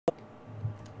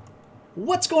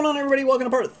What's going on, everybody? Welcome to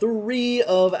part 3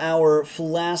 of our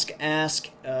Flask-Ask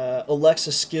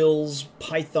Alexa Skills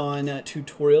Python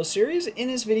tutorial series. In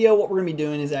this video, what we're going to be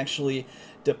doing is actually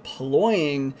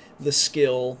deploying the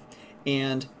skill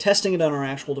and testing it on our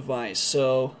actual device.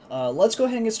 So let's go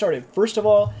ahead and get started. First of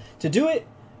all, to do it,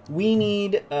 we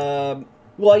need,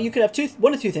 well, you could have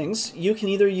one of two things. You can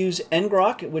either use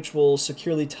ngrok, which will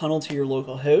securely tunnel to your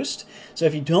local host. So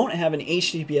if you don't have an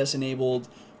HTTPS enabled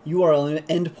URL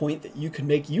endpoint that you can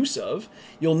make use of,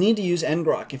 you'll need to use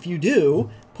ngrok. If you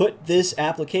do, put this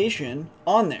application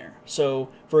on there. So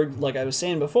for, like I was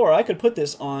saying before, I could put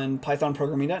this on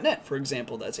pythonprogramming.net, for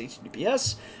example. That's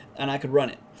HTTPS, and I could run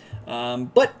it.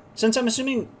 But since I'm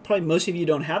assuming probably most of you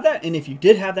don't have that, and if you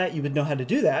did have that, you would know how to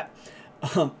do that,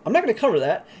 I'm not going to cover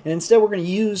that, and instead we're going to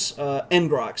use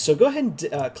ngrok. So go ahead and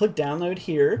click download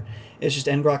here. It's just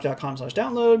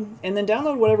ngrok.com/download, and then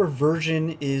download whatever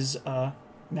version is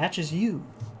matches you.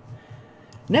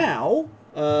 Now,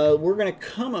 we're going to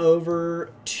come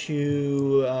over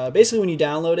to, basically when you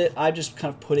download it, I just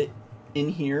kind of put it in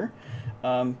here.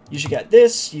 You should get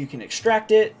this. You can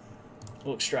extract it.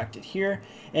 We'll extract it here.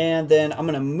 And then I'm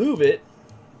going to move it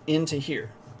into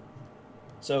here.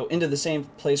 So into the same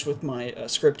place with my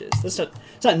script is. It's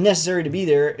not necessary to be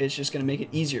there. It's just going to make it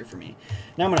easier for me.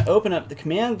 Now I'm going to open up the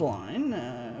command line.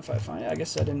 If I find it, I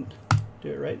guess I didn't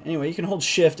do it right. Anyway, you can hold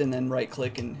shift and then right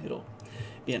click and it'll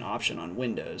be an option on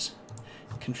Windows.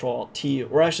 Control-T,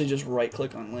 or actually just right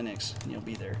click on Linux and you'll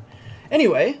be there.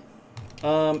 Anyway,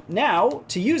 now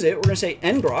to use it, we're going to say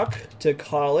ngrok to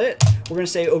call it. We're going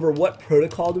to say over what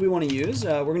protocol do we want to use.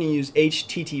 We're going to use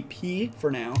HTTP for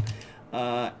now.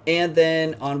 And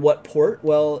then on what port?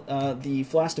 Well, the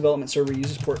Flask development server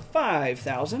uses port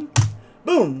 5000.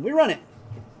 Boom, we run it.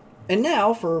 And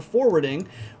now for forwarding,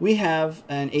 we have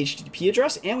an HTTP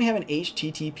address and we have an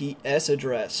HTTPS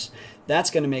address.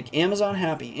 That's going to make Amazon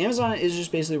happy. Amazon is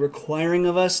just basically requiring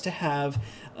of us to have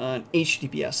an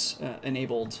HTTPS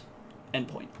enabled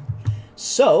endpoint.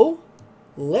 So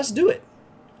let's do it.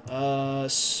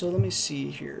 So let me see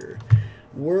here.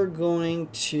 We're going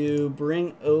to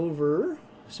bring over,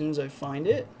 as soon as I find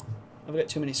it, I've got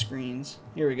too many screens.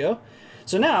 Here we go.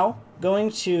 So now,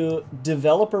 going to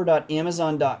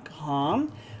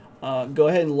developer.amazon.com, go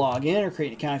ahead and log in or create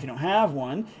an account if you don't have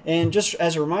one. And just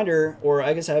as a reminder, or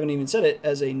I guess I haven't even said it,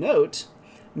 as a note,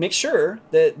 make sure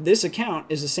that this account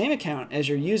is the same account as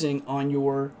you're using on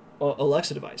your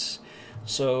Alexa device.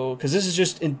 So, because this is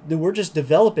just, we're just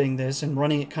developing this and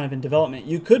running it kind of in development.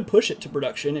 You could push it to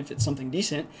production if it's something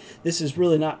decent. This is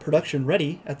really not production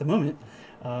ready at the moment.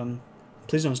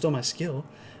 Please don't steal my skill.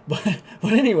 But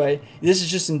anyway, this is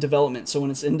just in development. So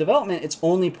when it's in development, it's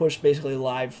only pushed basically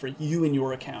live for you and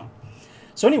your account.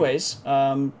 So anyways,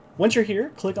 once you're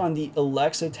here, click on the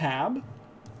Alexa tab.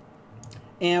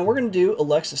 And we're going to do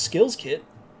Alexa Skills Kit.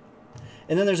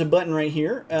 And then there's a button right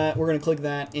here. We're going to click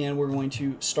that and we're going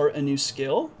to start a new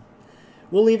skill.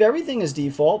 We'll leave everything as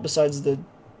default besides the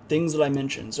things that I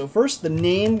mentioned. So first, the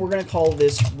name, we're going to call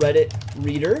this Reddit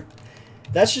Reader.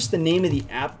 That's just the name of the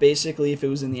app, basically. If it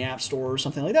was in the App Store or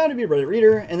something like that, it'd be Reddit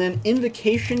Reader. And then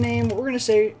invocation name, we're going to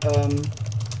say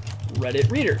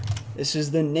Reddit Reader. This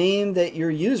is the name that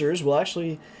your users will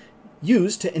actually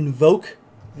use to invoke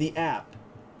the app.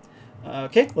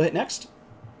 Okay, we'll hit next.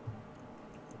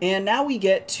 And now we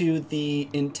get to the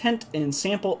intent and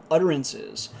sample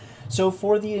utterances. So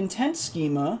for the intent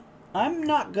schema, I'm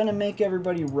not going to make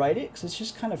everybody write it because it's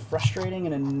just kind of frustrating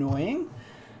and annoying.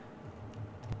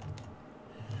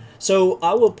 So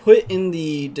I will put in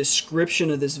the description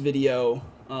of this video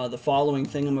the following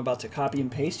thing I'm about to copy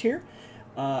and paste here.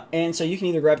 And so you can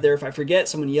either grab it there if I forget,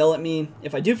 someone yell at me.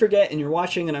 If I do forget and you're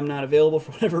watching and I'm not available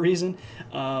for whatever reason,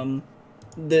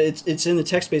 it's in the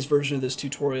text-based version of this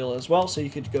tutorial as well, so you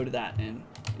could go to that and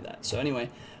do that. So anyway,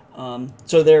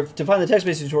 so there, to find the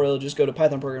text-based tutorial, just go to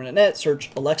pythonprogramming.net, search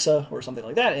Alexa or something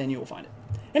like that, and you will find it.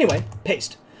 Anyway,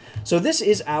 paste. So this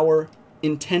is our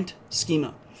intent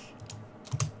schema.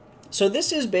 So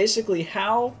this is basically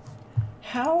how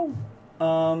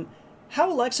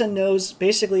Alexa knows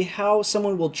basically how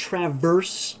someone will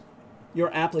traverse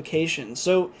your application.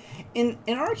 So in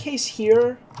our case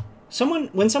here,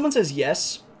 when someone says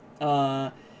yes,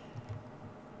 how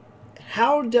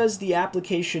does the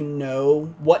application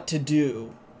know what to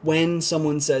do when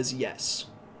someone says yes?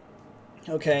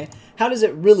 Okay, how does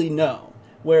it really know?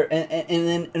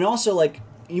 And also, like,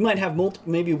 you might have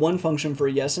maybe one function for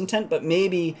YesIntent, but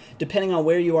maybe depending on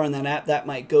where you are in that app, that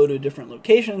might go to a different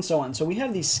location and so on. So we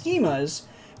have these schemas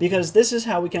because this is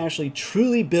how we can actually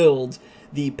truly build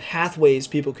the pathways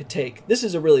people could take. This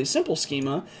is a really simple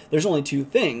schema. There's only two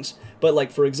things, but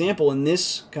like, for example, in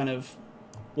this kind of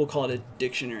we'll call it a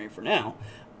dictionary for now,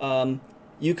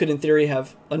 you could in theory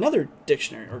have another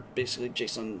dictionary, or basically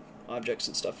JSON objects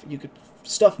and stuff. You could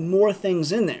stuff more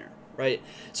things in there, right?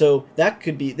 So that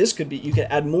could be, this could be, you could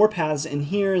add more paths in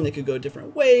here and they could go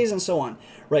different ways and so on.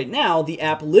 Right now, the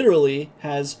app literally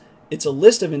has, it's a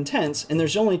list of intents, and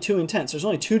there's only 2 intents. There's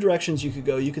only 2 directions you could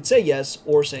go. You could say yes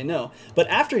or say no. But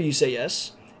after you say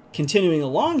yes, continuing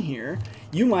along here,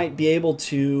 you might be able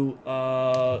to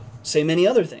say many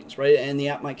other things, right? And the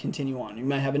app might continue on. You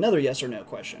might have another yes or no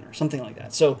question or something like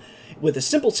that. So with a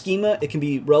simple schema, it can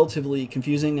be relatively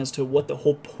confusing as to what the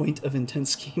whole point of intent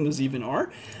schemas even are.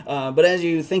 But as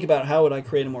you think about how would I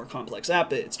create a more complex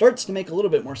app, it starts to make a little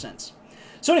bit more sense.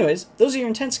 So anyways, those are your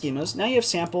intent schemas. Now you have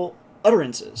sample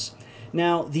utterances.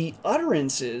 Now the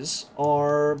utterances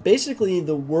are basically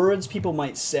the words people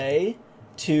might say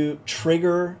to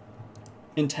trigger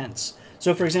intents.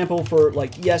 So for example, for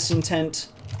like YesIntent,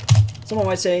 someone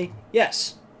might say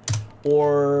yes.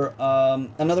 Or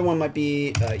another one might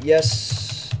be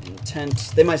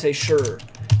YesIntent, they might say sure.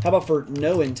 How about for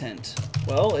NoIntent?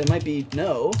 Well, it might be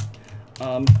no.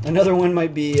 Another one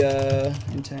might be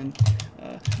intent,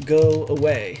 go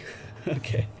away.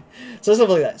 Okay. So stuff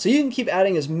like that. So you can keep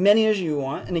adding as many as you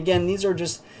want. And again, these are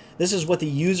just, this is what the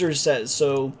user says.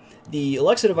 So the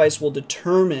Alexa device will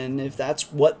determine if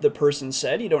that's what the person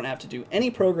said. You don't have to do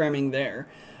any programming there.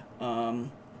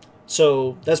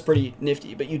 So that's pretty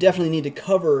nifty. But you definitely need to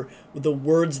cover the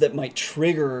words that might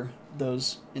trigger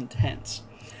those intents.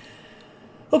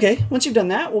 Okay, once you've done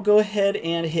that, we'll go ahead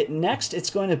and hit next. It's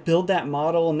going to build that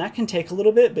model, and that can take a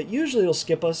little bit, but usually it'll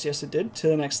skip us, yes it did, to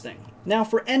the next thing. Now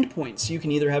for endpoints, you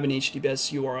can either have an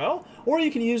HTTPS URL, or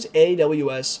you can use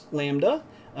AWS Lambda.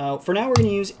 For now, we're going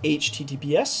to use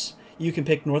HTTPS. You can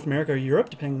pick North America or Europe,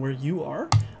 depending where you are.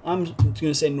 I'm going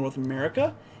to say North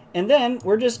America. And then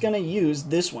we're just going to use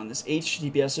this one, this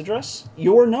HTTPS address.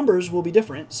 Your numbers will be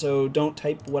different, so don't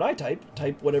type what I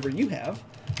type whatever you have.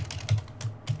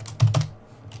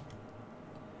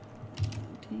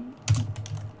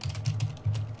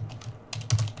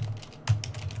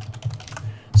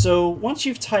 So once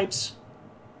you've typed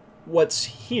what's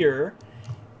here,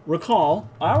 recall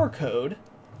our code,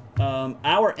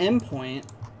 our endpoint,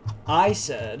 I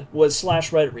said, was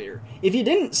 /Reddit reader. If you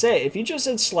didn't say, if you just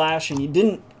said slash and you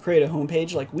didn't create a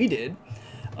homepage like we did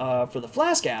for the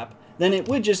Flask app, then it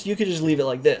would just, you could just leave it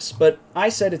like this. But I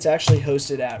said it's actually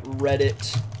hosted at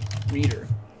Reddit reader.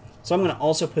 So I'm going to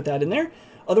also put that in there.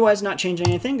 Otherwise, not changing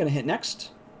anything, going to hit next.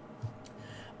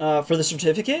 For the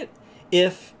certificate,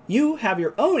 if you have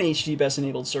your own HTTPS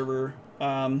enabled server,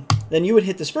 then you would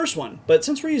hit this first one. But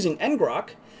since we're using ngrok,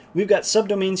 we've got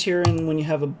subdomains here, and when you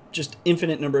have a just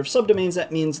infinite number of subdomains,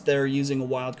 that means they're using a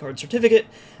wildcard certificate.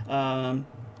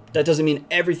 That doesn't mean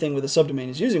everything with a subdomain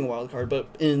is using a wildcard, but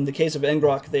in the case of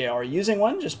ngrok, they are using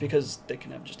one just because they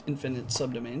can have just infinite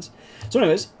subdomains. So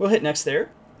anyways, we'll hit next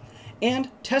there.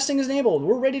 And testing is enabled.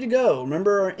 We're ready to go.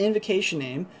 Remember, our invocation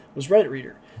name was Reddit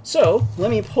reader. So let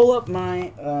me pull up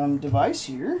my device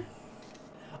here.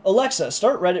 Alexa,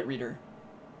 start Reddit reader.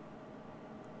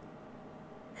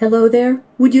 Hello there.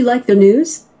 Would you like the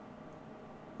news?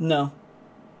 No.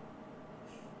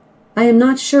 I am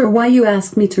not sure why you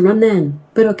asked me to run then,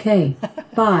 but okay.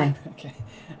 Bye. Okay.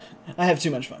 I have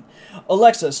too much fun.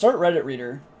 Alexa, start Reddit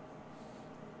reader.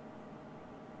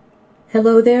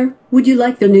 Hello there. Would you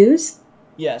like the news?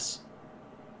 Yes.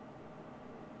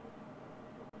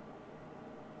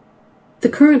 The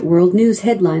current world news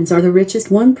headlines are: the richest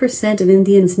 1% of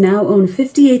Indians now own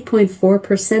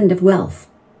 58.4% of wealth.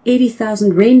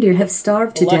 80,000 reindeer have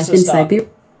starved to death in Siberia.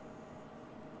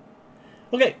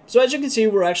 Okay, so as you can see,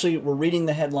 we're reading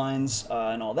the headlines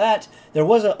and all that. There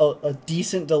was a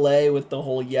decent delay with the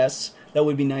whole yes. That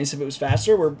would be nice if it was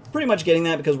faster. We're pretty much getting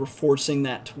that because we're forcing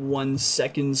that 1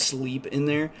 second sleep in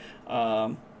there.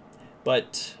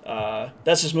 But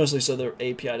that's just mostly so the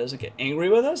API doesn't get angry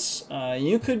with us.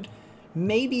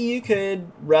 Maybe you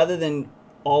could, rather than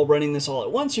all running this all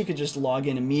at once, you could just log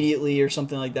in immediately or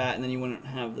something like that, and then you wouldn't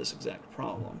have this exact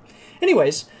problem.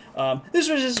 Anyways, this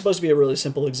was just supposed to be a really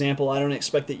simple example. I don't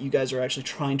expect that you guys are actually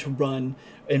trying to run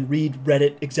and read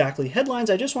Reddit exactly headlines.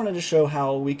 I just wanted to show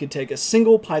how we could take a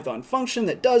single Python function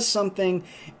that does something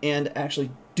and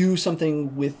actually do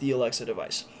something with the Alexa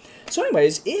device. So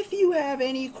anyways, if you have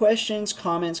any questions,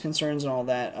 comments, concerns, and all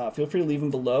that, feel free to leave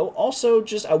them below. Also,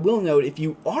 just I will note, if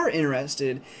you are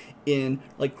interested in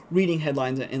like reading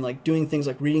headlines and like doing things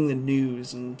like reading the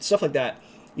news and stuff like that,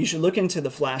 you should look into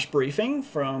the flash briefing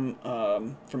from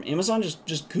Amazon.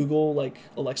 Just Google like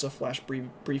Alexa flash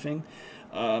briefing,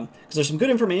 because there's some good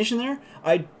information there.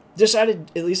 I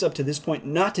decided, at least up to this point,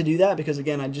 not to do that because,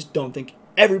 again, I just don't think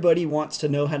everybody wants to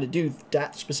know how to do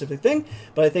that specific thing,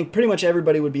 but I think pretty much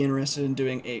everybody would be interested in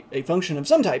doing a function of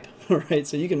some type, right?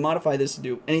 So you can modify this to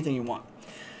do anything you want.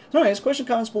 So anyways, question,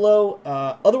 comments below.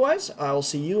 Otherwise, I'll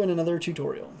see you in another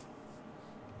tutorial.